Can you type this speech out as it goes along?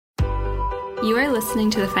You are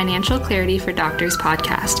listening to the Financial Clarity for Doctors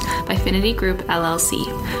podcast by Finity Group LLC,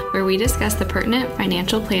 where we discuss the pertinent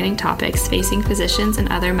financial planning topics facing physicians and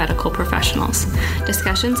other medical professionals.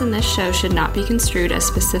 Discussions in this show should not be construed as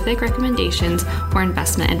specific recommendations or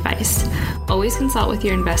investment advice. Always consult with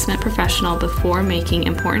your investment professional before making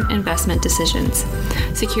important investment decisions.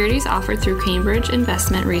 Securities offered through Cambridge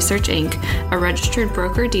Investment Research Inc., a registered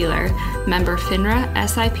broker-dealer, member FINRA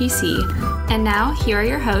SIPC. And now, here are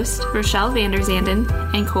your hosts, Rochelle Van der Zanden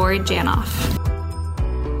and Corey Janoff.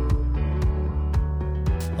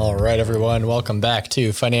 All right, everyone. Welcome back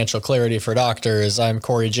to Financial Clarity for Doctors. I'm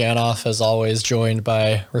Corey Janoff, as always, joined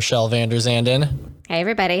by Rochelle Van der Zanden. Hey,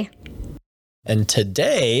 everybody. And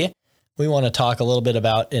today, we want to talk a little bit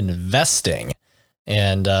about investing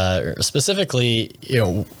and specifically,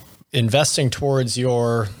 investing towards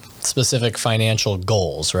your specific financial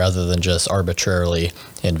goals rather than just arbitrarily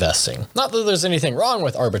investing. Not that there's anything wrong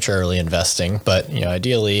with arbitrarily investing, but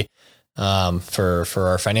ideally, for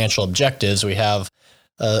our financial objectives, we have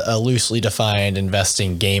a loosely defined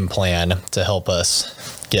investing game plan to help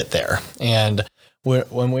us get there. And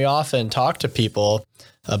when we often talk to people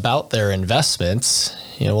about their investments,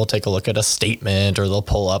 we'll take a look at a statement or they'll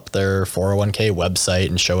pull up their 401k website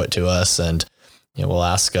and show it to us, and we'll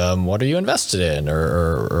ask them, what are you invested in?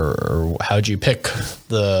 Or how'd you pick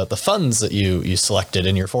the funds that you selected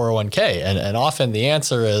in your 401k? And often the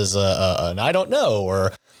answer is, I don't know,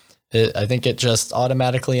 or I think it just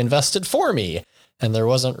automatically invested for me. And there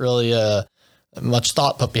wasn't really much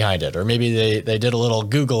thought put behind it. Or maybe they did a little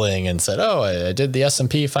Googling and said, I did the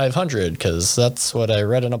S&P 500 because that's what I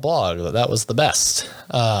read in a blog, that was the best.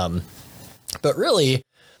 But really,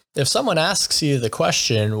 if someone asks you the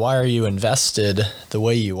question, why are you invested the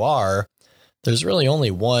way you are, there's really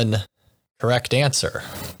only one correct answer.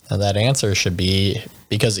 And that answer should be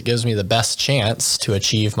because it gives me the best chance to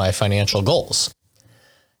achieve my financial goals.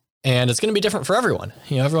 And it's going to be different for everyone.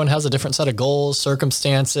 Everyone has a different set of goals,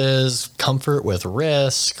 circumstances, comfort with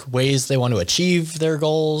risk, ways they want to achieve their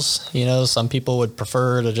goals. Some people would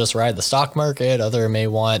prefer to just ride the stock market. Others may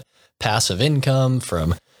want passive income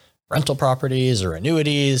from rental properties or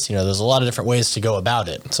annuities. There's a lot of different ways to go about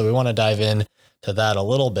it. So we want to dive into that a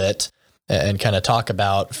little bit and kind of talk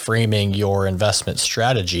about framing your investment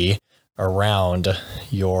strategy around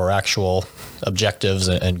your actual objectives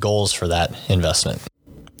and goals for that investment.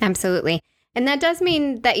 Absolutely. And that does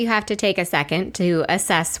mean that you have to take a second to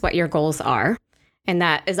assess what your goals are. And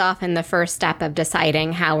that is often the first step of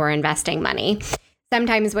deciding how we're investing money.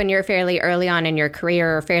 Sometimes when you're fairly early on in your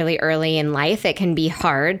career or fairly early in life, it can be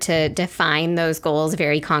hard to define those goals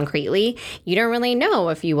very concretely. You don't really know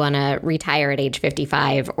if you want to retire at age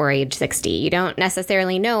 55 or age 60. You don't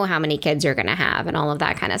necessarily know how many kids you're going to have and all of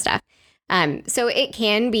that kind of stuff. So it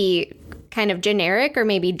can be kind of generic or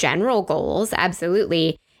maybe general goals,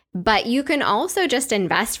 absolutely. But you can also just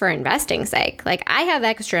invest for investing's sake. Like, I have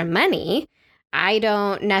extra money. I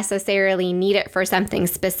don't necessarily need it for something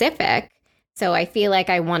specific. So I feel like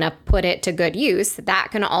I want to put it to good use. That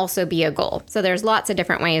can also be a goal. So there's lots of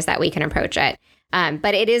different ways that we can approach it.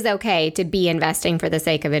 But it is okay to be investing for the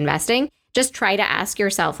sake of investing. Just try to ask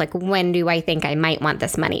yourself, when do I think I might want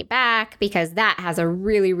this money back? Because that has a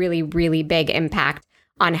really, really, really big impact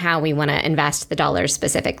on how we want to invest the dollars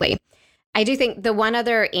specifically. I do think the one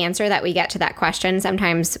other answer that we get to that question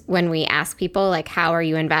sometimes when we ask people, how are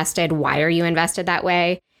you invested? Why are you invested that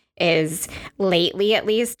way? Is lately, at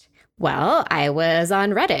least, well, I was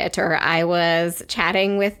on Reddit or I was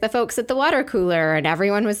chatting with the folks at the water cooler and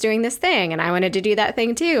everyone was doing this thing and I wanted to do that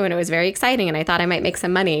thing too. And it was very exciting and I thought I might make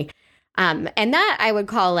some money. And that I would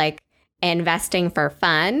call investing for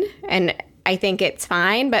fun. And I think it's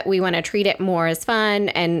fine, but we want to treat it more as fun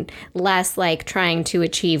and less like trying to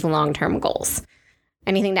achieve long-term goals.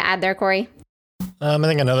 Anything to add there, Corey? I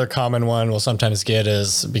think another common one we'll sometimes get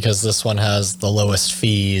is because this one has the lowest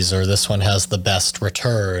fees or this one has the best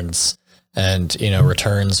returns. And,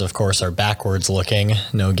 returns, of course, are backwards looking.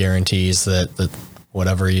 No guarantees that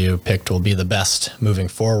whatever you picked will be the best moving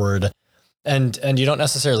forward. And you don't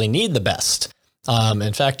necessarily need the best.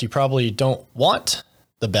 In fact, you probably don't want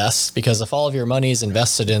the best, because if all of your money is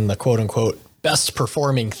invested in the quote unquote best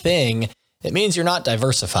performing thing, it means you're not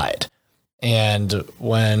diversified. And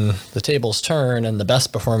when the tables turn and the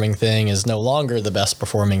best performing thing is no longer the best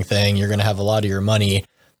performing thing, you're going to have a lot of your money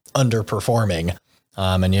underperforming.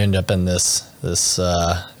 And you end up in this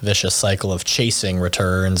vicious cycle of chasing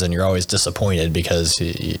returns, and you're always disappointed because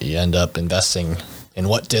you end up investing in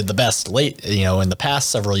what did the best late, in the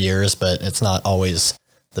past several years, but it's not always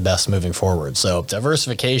the best moving forward. So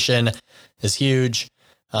diversification is huge.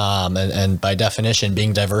 And by definition,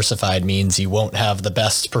 being diversified means you won't have the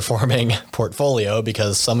best performing portfolio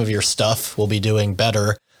because some of your stuff will be doing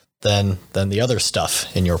better than the other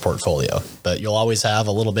stuff in your portfolio. But you'll always have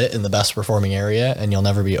a little bit in the best performing area, and you'll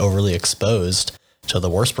never be overly exposed to the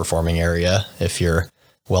worst performing area if you're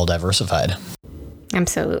well diversified.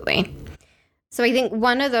 Absolutely. So I think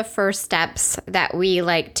one of the first steps that we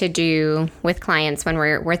like to do with clients when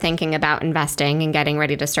we're thinking about investing and getting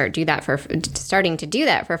ready to starting to do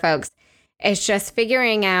that for folks is just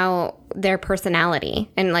figuring out their personality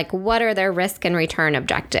and like what are their risk and return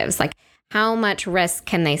objectives? Like how much risk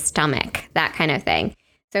can they stomach? That kind of thing.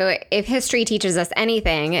 So if history teaches us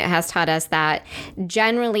anything, it has taught us that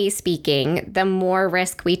generally speaking, the more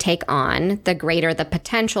risk we take on, the greater the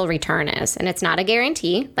potential return is. And it's not a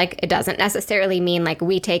guarantee. Like it doesn't necessarily mean like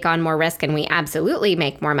we take on more risk and we absolutely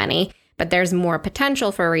make more money, but there's more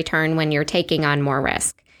potential for a return when you're taking on more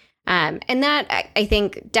risk. And that I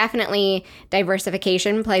think definitely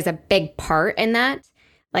diversification plays a big part in that.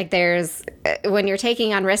 Like when you're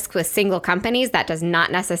taking on risk with single companies, that does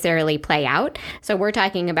not necessarily play out. So we're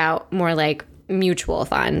talking about more like mutual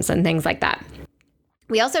funds and things like that.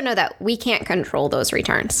 We also know that we can't control those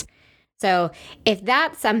returns. So if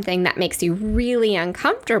that's something that makes you really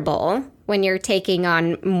uncomfortable when you're taking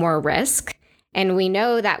on more risk, and we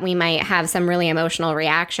know that we might have some really emotional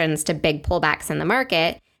reactions to big pullbacks in the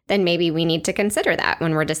market, then maybe we need to consider that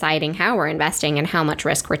when we're deciding how we're investing and how much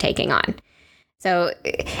risk we're taking on. So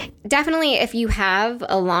definitely, if you have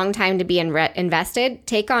a long time to be invested,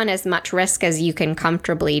 take on as much risk as you can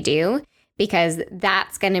comfortably do, because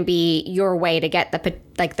that's going to be your way to get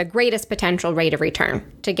the greatest potential rate of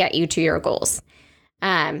return to get you to your goals.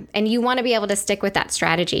 And you want to be able to stick with that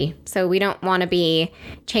strategy. So we don't want to be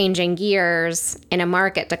changing gears in a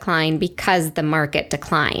market decline because the market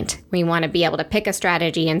declined. We want to be able to pick a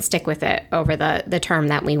strategy and stick with it over the term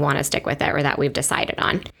that we want to stick with it or that we've decided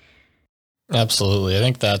on. Absolutely. I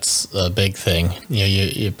think that's a big thing.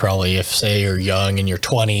 You probably, if say you're young in your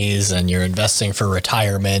 20s and you're investing for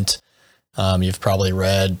retirement, you've probably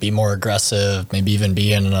read be more aggressive, maybe even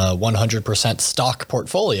be in a 100% stock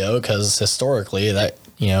portfolio, because historically that,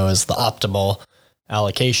 is the optimal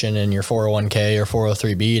allocation in your 401k or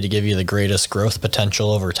 403b to give you the greatest growth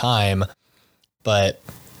potential over time. But,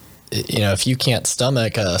 if you can't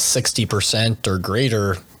stomach a 60% or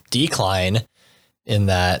greater decline in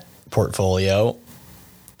that portfolio,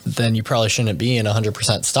 then you probably shouldn't be in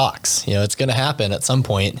 100% stocks. It's going to happen at some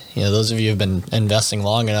point. Those of you who've been investing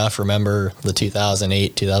long enough remember the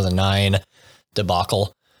 2008, 2009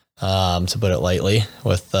 debacle, to put it lightly,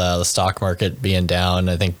 with the stock market being down.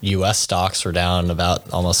 I think U.S. stocks were down about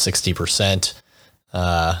almost 60%,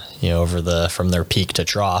 from their peak to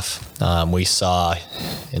trough. We saw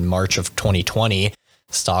in March of 2020,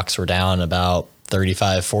 stocks were down about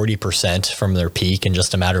 35-40% from their peak in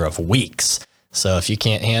just a matter of weeks. So if you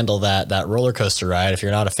can't handle that roller coaster ride, if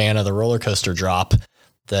you're not a fan of the roller coaster drop,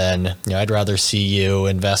 then I'd rather see you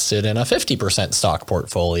invested in a 50% stock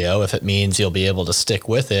portfolio if it means you'll be able to stick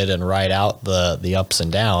with it and ride out the ups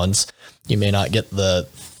and downs. You may not get the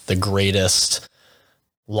greatest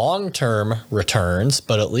long-term returns,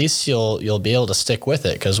 but at least you'll be able to stick with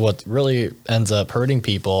it, because what really ends up hurting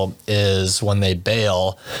people is when they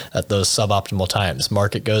bail at those suboptimal times.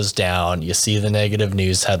 Market goes down, you see the negative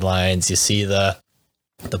news headlines, you see the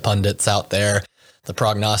pundits out there, the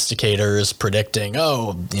prognosticators predicting,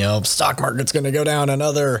 stock market's going to go down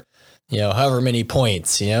another, however many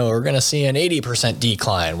points, we're going to see an 80%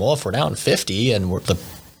 decline. Well, if we're down 50 and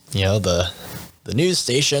the news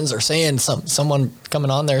stations are saying someone coming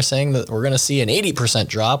on there saying that we're going to see an 80%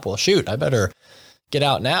 drop. Well, shoot, I better get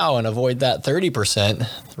out now and avoid that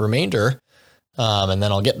 30% remainder. And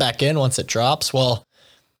then I'll get back in once it drops. Well,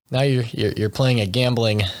 now you're playing a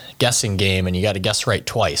gambling guessing game, and you got to guess right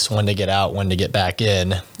twice, when to get out, when to get back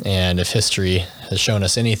in. And if history has shown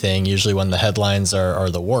us anything, usually when the headlines are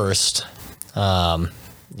the worst,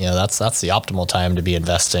 that's the optimal time to be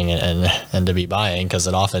investing and to be buying, because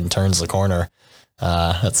it often turns the corner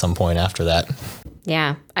at some point after that.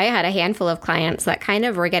 Yeah. I had a handful of clients that kind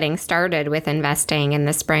of were getting started with investing in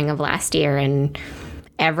the spring of last year, and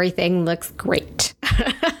everything looks great.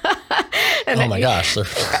 Oh my gosh.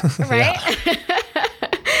 Right?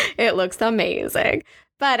 It looks amazing.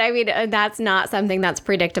 But I mean, that's not something that's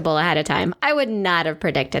predictable ahead of time. I would not have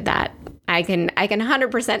predicted that. I can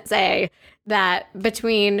 100% say that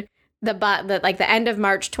between the end of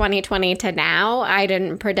March 2020 to now, I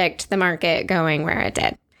didn't predict the market going where it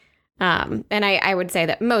did. And I would say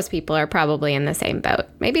that most people are probably in the same boat.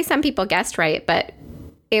 Maybe some people guessed right, but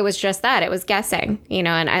it was just that. It was guessing, and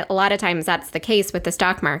a lot of times that's the case with the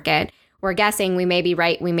stock market. we're guessing, we may be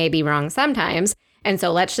right, we may be wrong sometimes. And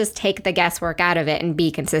so let's just take the guesswork out of it and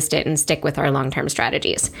be consistent and stick with our long-term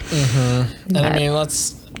strategies. Mm-hmm. And I mean,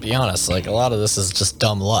 let's be honest, like a lot of this is just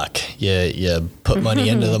dumb luck. You put money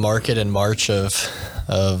into the market in March of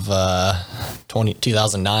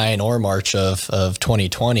 2009 or March of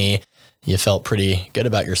 2020. You felt pretty good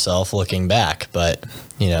about yourself looking back, but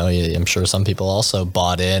I'm sure some people also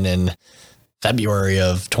bought in February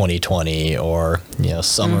of 2020 or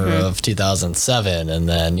summer of 2007, and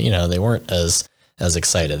then they weren't as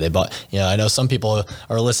excited. They bought, I know some people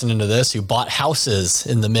are listening to this who bought houses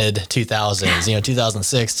in the mid 2000s,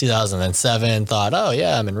 2006, 2007, thought, oh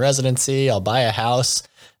yeah, I'm in residency, I'll buy a house.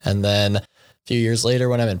 And then a few years later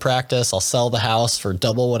when I'm in practice, I'll sell the house for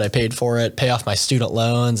double what I paid for it, pay off my student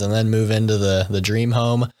loans, and then move into the dream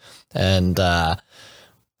home. And,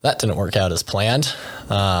 that didn't work out as planned.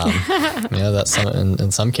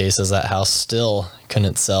 In some cases, that house still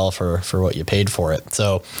couldn't sell for what you paid for it.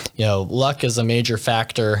 So, luck is a major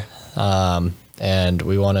factor, and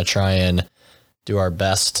we want to try and do our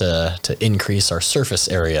best to increase our surface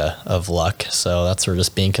area of luck. So that's where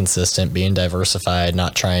just being consistent, being diversified,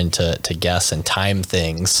 not trying to guess and time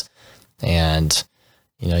things. And,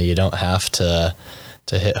 you don't have to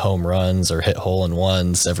hit home runs or hit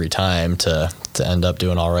hole-in-ones every time to end up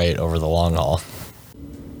doing all right over the long haul.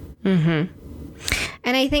 Mm-hmm.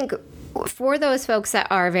 And I think for those folks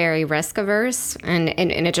that are very risk averse, and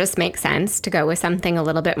it just makes sense to go with something a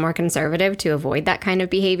little bit more conservative to avoid that kind of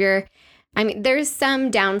behavior. I mean, there's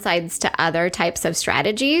some downsides to other types of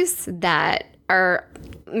strategies that are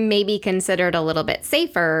maybe considered a little bit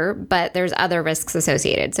safer, but there's other risks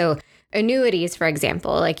associated. So annuities, for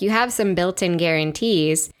example, like you have some built-in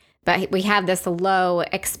guarantees, but we have this low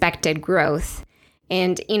expected growth.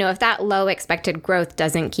 And, if that low expected growth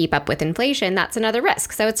doesn't keep up with inflation, that's another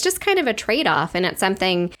risk. So it's just kind of a trade-off. And it's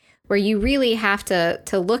something where you really have to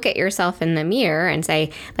look at yourself in the mirror and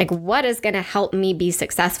say, like, what is going to help me be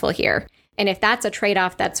successful here? And if that's a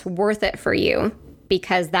trade-off that's worth it for you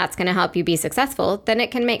because that's going to help you be successful, then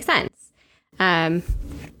it can make sense.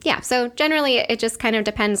 So generally it just kind of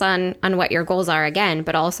depends on what your goals are again,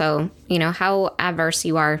 but also, how averse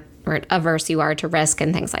you are to risk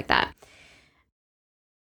and things like that.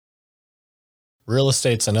 Real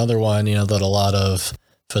estate's another one, that a lot of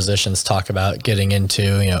physicians talk about getting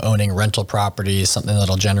into, owning rental properties, something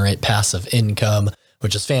that'll generate passive income,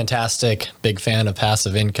 which is fantastic. Big fan of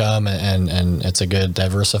passive income, and it's a good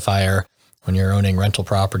diversifier when you're owning rental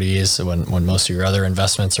properties, when most of your other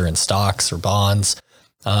investments are in stocks or bonds.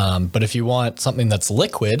 But if you want something that's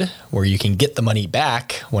liquid, where you can get the money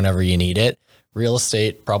back whenever you need it, real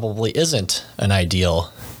estate probably isn't an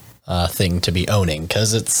ideal thing to be owning,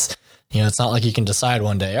 because it's not like you can decide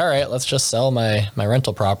one day, all right, let's just sell my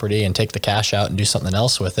rental property and take the cash out and do something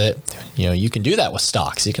else with it. You can do that with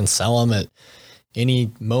stocks. You can sell them at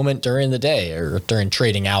any moment during the day or during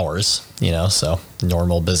trading hours, so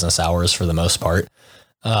normal business hours for the most part.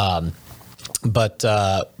 But with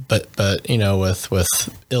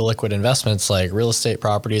illiquid investments like real estate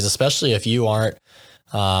properties, especially if you aren't,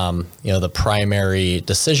 the primary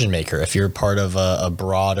decision maker, if you're part of a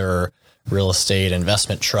broader real estate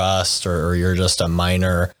investment trust, or you're just a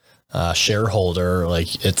minor shareholder,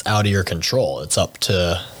 like it's out of your control. It's up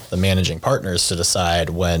to the managing partners to decide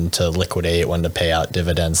when to liquidate, when to pay out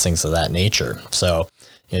dividends, things of that nature. So,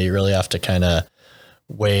 you really have to kind of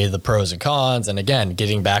weigh the pros and cons. And again,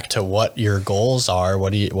 getting back to what your goals are,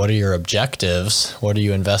 what are your objectives? What are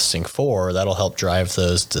you investing for? That'll help drive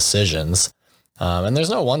those decisions. And there's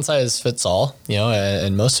no one size fits all,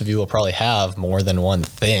 and most of you will probably have more than one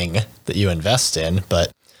thing that you invest in,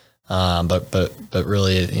 but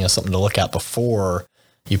really, something to look at before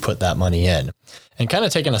you put that money in. And kind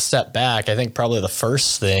of taking a step back, I think probably the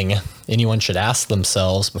first thing anyone should ask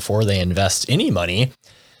themselves before they invest any money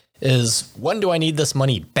is, when do I need this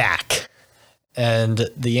money back? And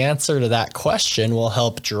the answer to that question will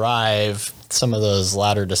help drive some of those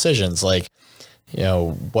latter decisions, like,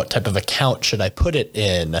 what type of account should I put it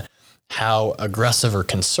in? How aggressive or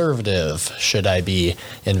conservative should I be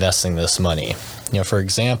investing this money? For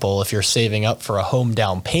example, if you're saving up for a home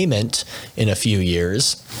down payment in a few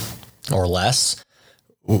years or less,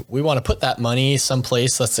 we want to put that money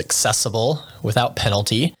someplace that's accessible without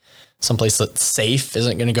penalty, someplace that's safe,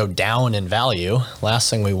 isn't going to go down in value. Last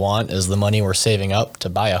thing we want is the money we're saving up to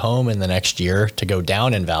buy a home in the next year to go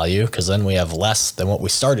down in value, because then we have less than what we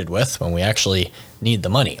started with when we actually need the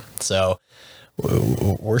money. So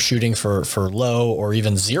we're shooting for low or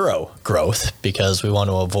even zero growth, because we want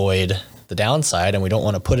to avoid the downside, and we don't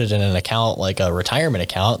want to put it in an account like a retirement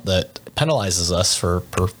account that penalizes us for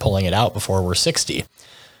pulling it out before we're 60.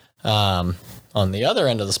 On the other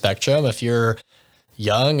end of the spectrum, if you're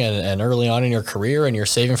young and early on in your career and you're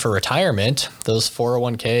saving for retirement, those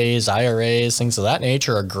 401ks, IRAs, things of that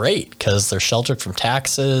nature are great because they're sheltered from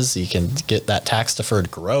taxes. You can get that tax deferred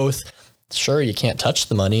growth. Sure, you can't touch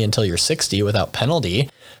the money until you're 60 without penalty,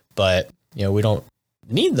 but we don't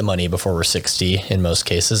need the money before we're 60 in most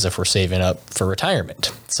cases if we're saving up for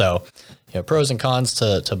retirement. So, pros and cons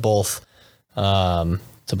to both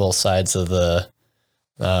sides of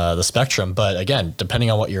the spectrum. But again, depending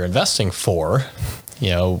on what you're investing for,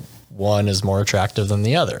 one is more attractive than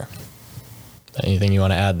the other. Anything you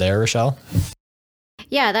want to add there, Rochelle?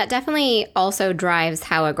 Yeah, that definitely also drives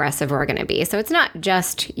how aggressive we're going to be. So it's not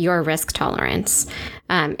just your risk tolerance.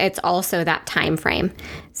 It's also that time frame.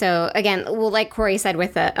 So again, like Corey said,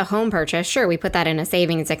 with a home purchase, sure, we put that in a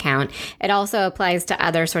savings account. It also applies to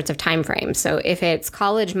other sorts of time frames. So if it's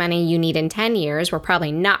college money you need in 10 years, we're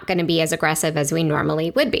probably not going to be as aggressive as we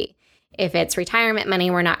normally would be. If it's retirement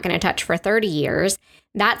money we're not going to touch for 30 years,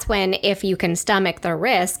 that's when, if you can stomach the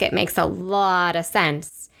risk, it makes a lot of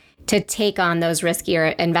sense to take on those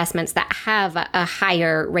riskier investments that have a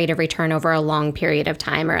higher rate of return over a long period of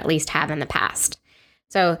time, or at least have in the past.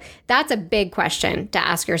 So that's a big question to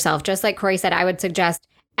ask yourself. Just like Corey said, I would suggest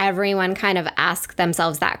everyone kind of ask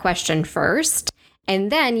themselves that question first,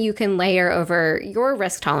 and then you can layer over your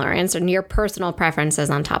risk tolerance and your personal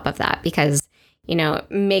preferences on top of that, because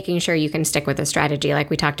making sure you can stick with a strategy like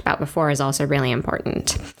we talked about before is also really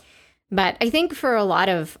important. But I think for a lot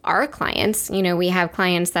of our clients, we have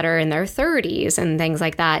clients that are in their 30s and things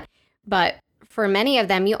like that. But for many of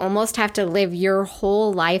them, you almost have to live your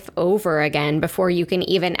whole life over again before you can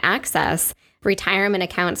even access retirement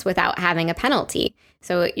accounts without having a penalty.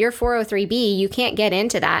 So your 403B, you can't get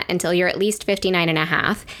into that until you're at least 59 and a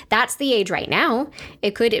half. That's the age right now.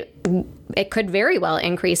 It could very well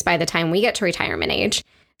increase by the time we get to retirement age.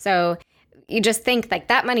 So you just think like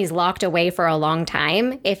that money's locked away for a long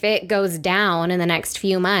time. If it goes down in the next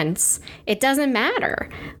few months, it doesn't matter.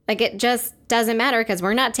 It just doesn't matter because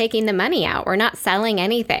we're not taking the money out. We're not selling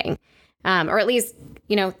anything. Or at least,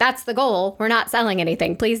 that's the goal. We're not selling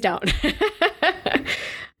anything. Please don't.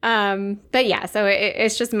 But yeah, so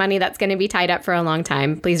it's just money that's going to be tied up for a long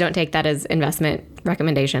time. Please don't take that as investment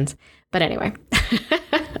recommendations. But anyway.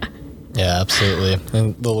 Yeah, absolutely.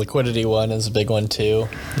 And the liquidity one is a big one too.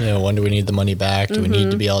 When do we need the money back? Do we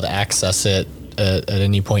need to be able to access it at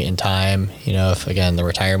any point in time? If again, the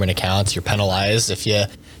retirement accounts, you're penalized if you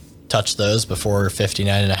touch those before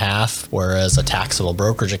 59 and a half, whereas a taxable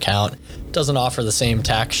brokerage account doesn't offer the same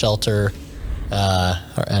tax shelter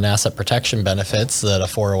and asset protection benefits that a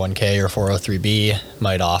 401k or 403b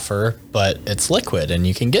might offer, but it's liquid and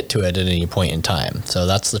you can get to it at any point in time. So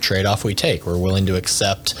that's the trade-off we take. We're willing to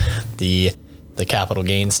accept the capital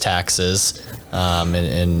gains taxes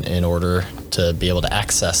in order to be able to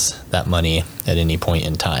access that money at any point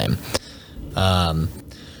in time.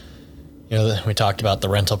 We talked about the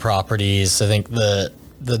rental properties. I think the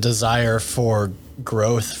desire for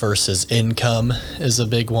growth versus income is a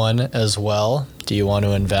big one as well. Do you want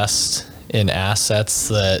to invest in assets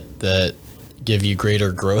that give you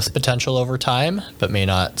greater growth potential over time, but may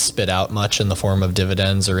not spit out much in the form of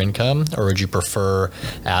dividends or income? Or would you prefer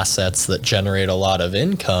assets that generate a lot of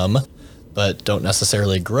income, but don't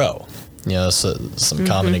necessarily grow? So some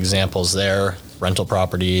common examples there, rental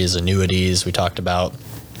properties, annuities. We talked about,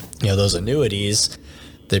 those annuities,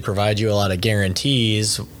 they provide you a lot of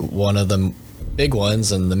guarantees. One of the big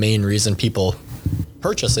ones, and the main reason people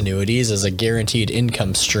purchase annuities, is a guaranteed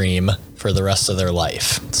income stream for the rest of their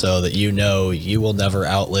life, so that you will never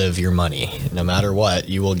outlive your money. No matter what,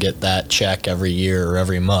 you will get that check every year or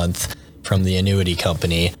every month from the annuity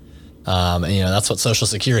company. And that's what Social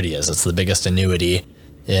Security is. It's the biggest annuity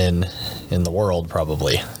in the world,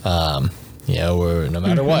 probably. Where no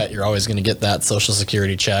matter what, you're always going to get that Social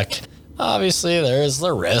Security check. Obviously, there is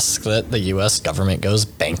the risk that the U.S. government goes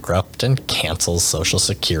bankrupt and cancels Social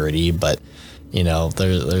Security, but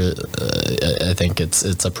I think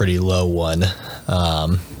it's a pretty low one,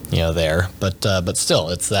 there. But still,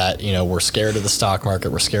 it's that we're scared of the stock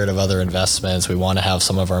market, we're scared of other investments. We want to have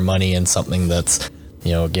some of our money in something that's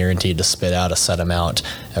guaranteed to spit out a set amount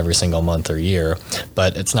every single month or year,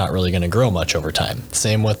 but it's not really going to grow much over time.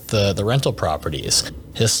 Same with the rental properties.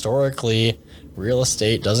 Historically, real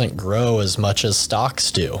estate doesn't grow as much as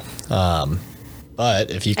stocks do.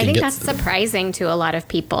 But if you can I think that's surprising to a lot of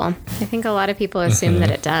people. I think a lot of people assume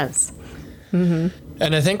that it does. And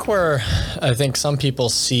I think some people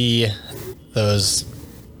see those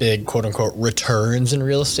big quote unquote returns in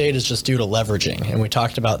real estate is just due to leveraging. And we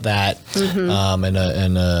talked about that in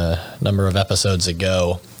a number of episodes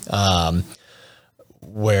ago.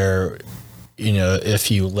 where,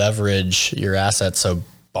 if you leverage your assets, so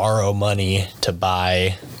borrow money to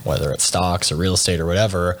buy, whether it's stocks or real estate or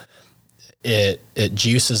whatever, it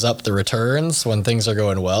juices up the returns when things are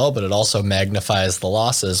going well, but it also magnifies the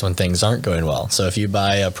losses when things aren't going well. So if you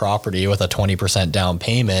buy a property with a 20% down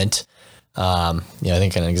payment, I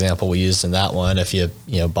think an example we used in that one, if you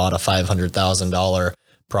bought a $500,000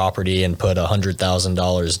 property and put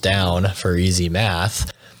 $100,000 down for easy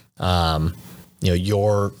math,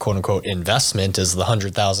 your quote unquote investment is the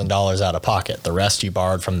 $100,000 out of pocket. The rest you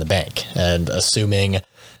borrowed from the bank. And assuming,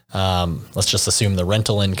 let's just assume the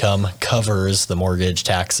rental income covers the mortgage,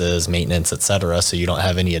 taxes, maintenance, et cetera. So you don't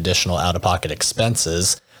have any additional out of pocket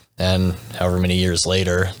expenses. And however many years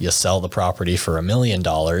later, you sell the property for $1 million.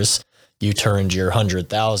 You turned your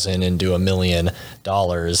 $100,000 into $1 million.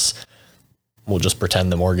 We'll just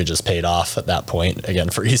pretend the mortgage is paid off at that point,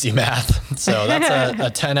 again, for easy math. So that's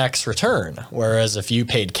a 10x return. Whereas if you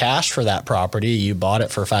paid cash for that property, you bought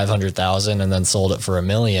it for $500,000 and then sold it for $1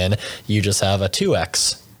 million, you just have a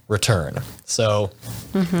 2x return. So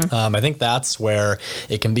I think that's where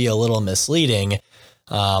it can be a little misleading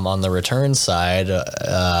on the return side,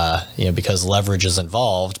 because leverage is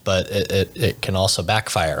involved, but it can also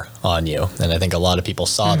backfire on you. And I think a lot of people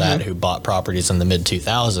saw that who bought properties in the mid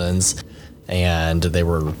 2000s, and they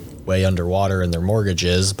were way underwater in their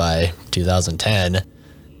mortgages by 2010. It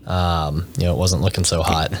wasn't looking so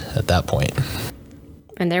hot at that point.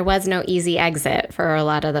 And there was no easy exit for a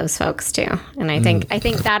lot of those folks too. And I think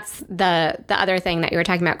that's the other thing that you were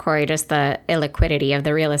talking about, Corey, just the illiquidity of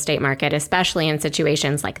the real estate market, especially in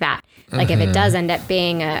situations like that. Like if it does end up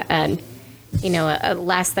being a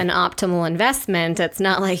less than optimal investment, it's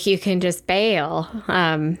not like you can just bail.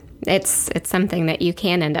 It's something that you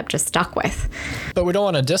can end up just stuck with. But we don't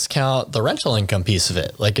want to discount the rental income piece of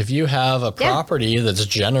it. Like if you have a property that's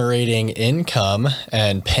generating income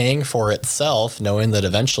and paying for itself, knowing that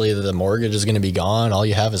eventually the mortgage is going to be gone, all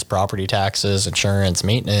you have is property taxes, insurance,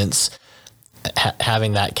 maintenance,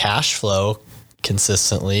 having that cash flow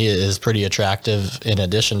consistently is pretty attractive, in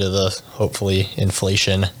addition to the hopefully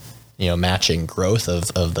inflation, matching growth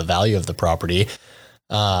of the value of the property.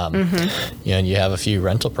 And you have a few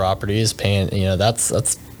rental properties paying,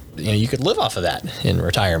 that's you could live off of that in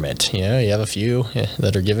retirement. You have a few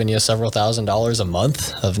that are giving you several $1,000s a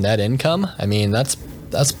month of net income. I mean, that's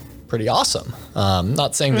pretty awesome.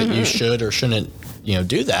 Not saying that you should or shouldn't,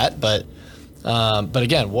 do that, but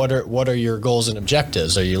again, what are your goals and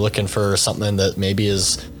objectives? Are you looking for something that maybe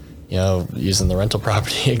is, using the rental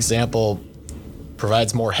property example,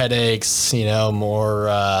 provides more headaches, more,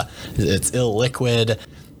 it's illiquid,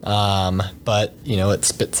 but it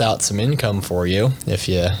spits out some income for you. If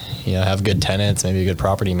you have good tenants, maybe a good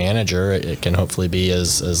property manager, it can hopefully be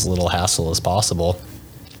as little hassle as possible,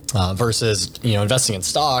 versus, investing in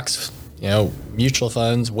stocks, mutual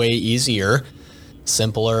funds, way easier,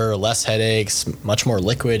 simpler, less headaches, much more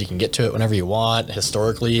liquid. You can get to it whenever you want.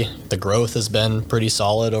 Historically, the growth has been pretty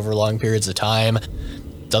solid over long periods of time.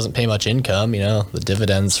 Doesn't pay much income. The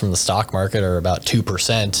dividends from the stock market are about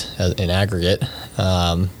 2% in aggregate.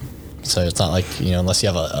 So it's not like, unless you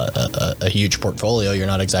have a huge portfolio, you're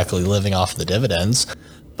not exactly living off the dividends.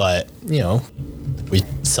 But, we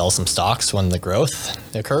sell some stocks when the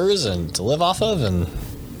growth occurs and to live off of, and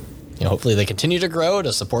hopefully they continue to grow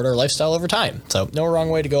to support our lifestyle over time. So no wrong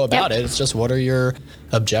way to go about it. It's just, what are your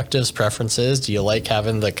objectives, preferences? Do you like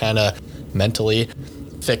having the kind of mentally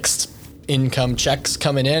fixed income checks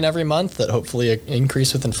coming in every month that hopefully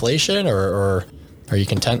increase with inflation, or are you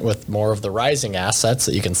content with more of the rising assets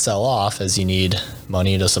that you can sell off as you need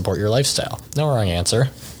money to support your lifestyle? No wrong answer,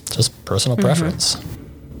 just personal preference.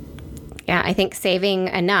 Yeah, I think saving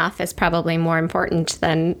enough is probably more important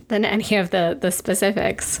than any of the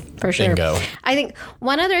specifics, for sure. Bingo. I think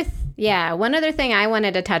one other thing I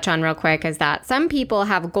wanted to touch on real quick is that some people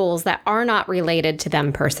have goals that are not related to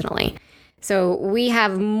them personally. So we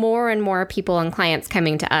have more and more people and clients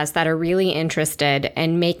coming to us that are really interested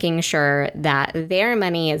in making sure that their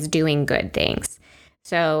money is doing good things.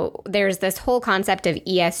 So there's this whole concept of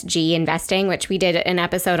ESG investing, which we did an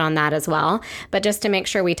episode on that as well. But just to make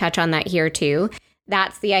sure we touch on that here too,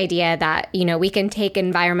 that's the idea that, we can take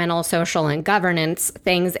environmental, social, and governance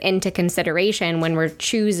things into consideration when we're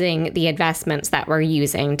choosing the investments that we're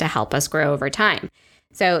using to help us grow over time.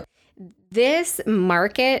 So this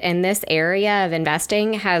market and this area of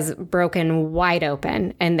investing has broken wide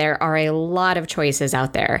open, and there are a lot of choices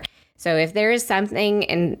out there. So if there is something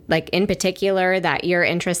in particular that you're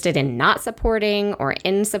interested in not supporting or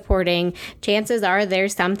in supporting, chances are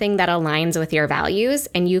there's something that aligns with your values,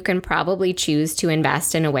 and you can probably choose to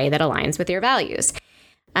invest in a way that aligns with your values.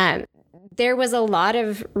 there was a lot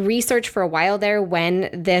of research for a while there when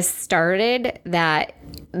this started that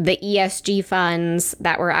the ESG funds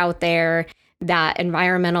that were out there, that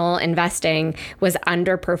environmental investing was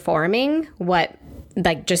underperforming what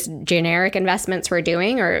like just generic investments were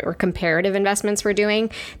doing or comparative investments were doing.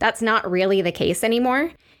 That's not really the case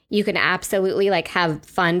anymore. You can absolutely like have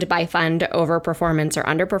fund by fund overperformance or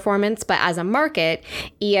underperformance, but as a market,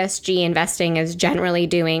 ESG investing is generally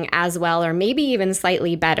doing as well or maybe even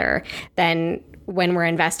slightly better than when we're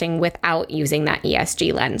investing without using that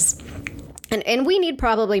ESG lens. And we need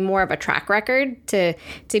probably more of a track record to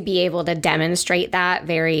be able to demonstrate that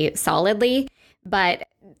very solidly. But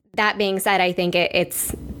that being said, I think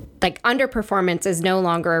it's like underperformance is no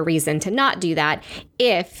longer a reason to not do that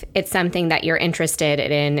if it's something that you're interested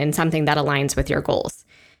in and something that aligns with your goals.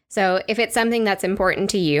 So if it's something that's important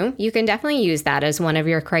to you, you can definitely use that as one of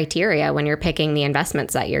your criteria when you're picking the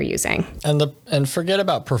investments that you're using. And forget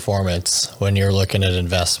about performance when you're looking at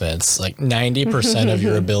investments. Like 90% of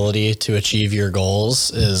your ability to achieve your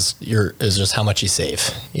goals is just how much you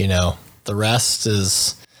save. You know, the rest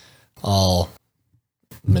is all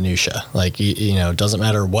minutia. Like it doesn't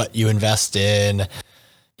matter what you invest in,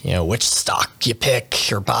 which stock you pick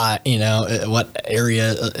or buy, what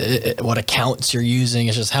area, what accounts you're using.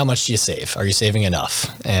 It's just how much do you save? Are you saving enough?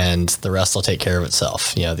 And the rest will take care of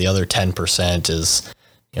itself. The other 10% is,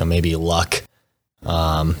 maybe luck.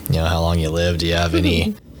 How long you live. Do you have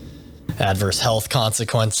any adverse health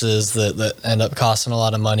consequences that end up costing a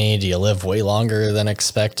lot of money? Do you live way longer than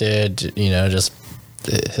expected? Just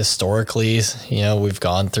historically, we've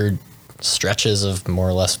gone through stretches of more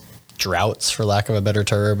or less droughts, for lack of a better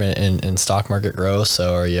term, in stock market growth.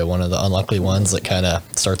 So are you one of the unlucky ones that kind of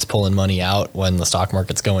starts pulling money out when the stock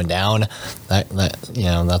market's going down?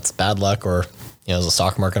 That's bad luck. Or is the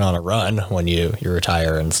stock market on a run when you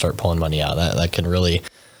retire and start pulling money out? That can really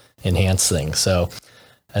enhance things. So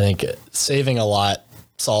I think saving a lot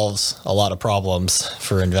solves a lot of problems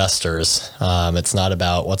for investors. It's not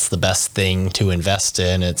about what's the best thing to invest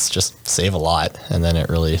in. It's just save a lot, and then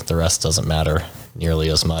the rest doesn't matter nearly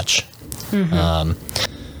as much. Not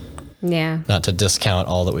to discount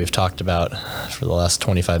all that we've talked about for the last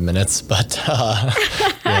 25 minutes, but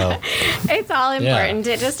it's all important.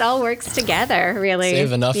 It just all works together, really.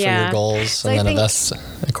 Save enough for your goals, so and then invest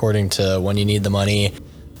according to when you need the money,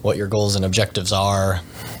 what your goals and objectives are,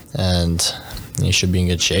 and you should be in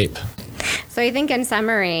good shape. So I think in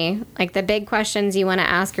summary, like the big questions you want to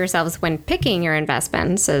ask yourselves when picking your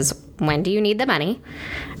investments is, when do you need the money?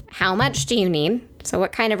 How much do you need? So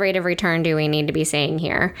what kind of rate of return do we need to be seeing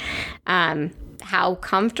here? How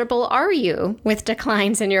comfortable are you with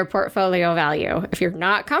declines in your portfolio value? If you're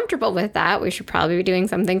not comfortable with that, we should probably be doing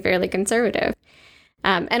something fairly conservative.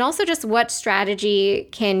 And also just what strategy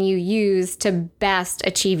can you use to best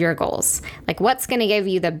achieve your goals? Like what's going to give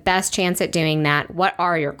you the best chance at doing that? What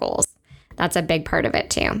are your goals? That's a big part of it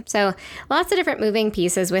too. So lots of different moving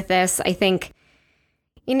pieces with this. I think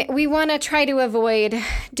we want to try to avoid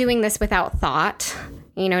doing this without thought,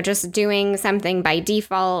 just doing something by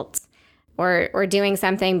default or doing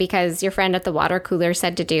something because your friend at the water cooler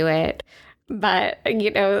said to do it. But,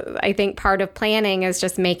 I think part of planning is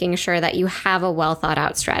just making sure that you have a well thought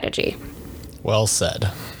out strategy. Well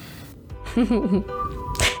said.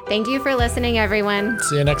 Thank you for listening, everyone.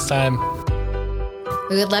 See you next time.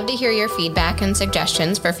 We would love to hear your feedback and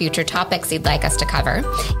suggestions for future topics you'd like us to cover.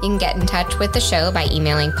 You can get in touch with the show by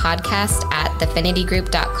emailing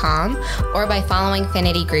podcast@thefinitygroup.com or by following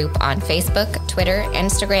Finity Group on Facebook, Twitter,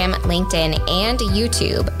 Instagram, LinkedIn, and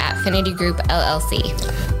YouTube at Finity Group LLC.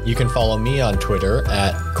 You can follow me on Twitter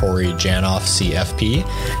at Corey Janoff CFP,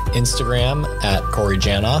 Instagram at Corey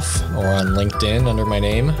Janoff, or on LinkedIn under my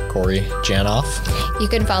name, Corey Janoff. You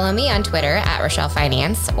can follow me on Twitter at Rochelle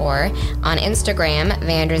Finance, or on Instagram,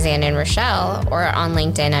 Vanderzanden Rochelle, or on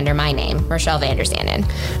LinkedIn under my name, Rochelle Vanderzanden.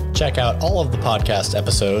 Check out all of the podcast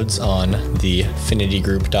episodes on the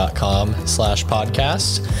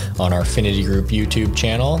finitygroup.com/podcast, on our Finity Group YouTube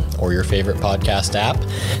channel, or your favorite podcast app.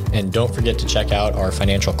 And don't forget to check out our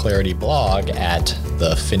Financial Clarity blog at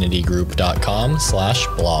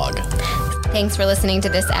thefinitygroup.com/blog. Thanks for listening to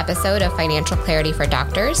this episode of Financial Clarity for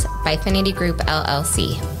Doctors by Finity Group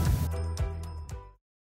LLC.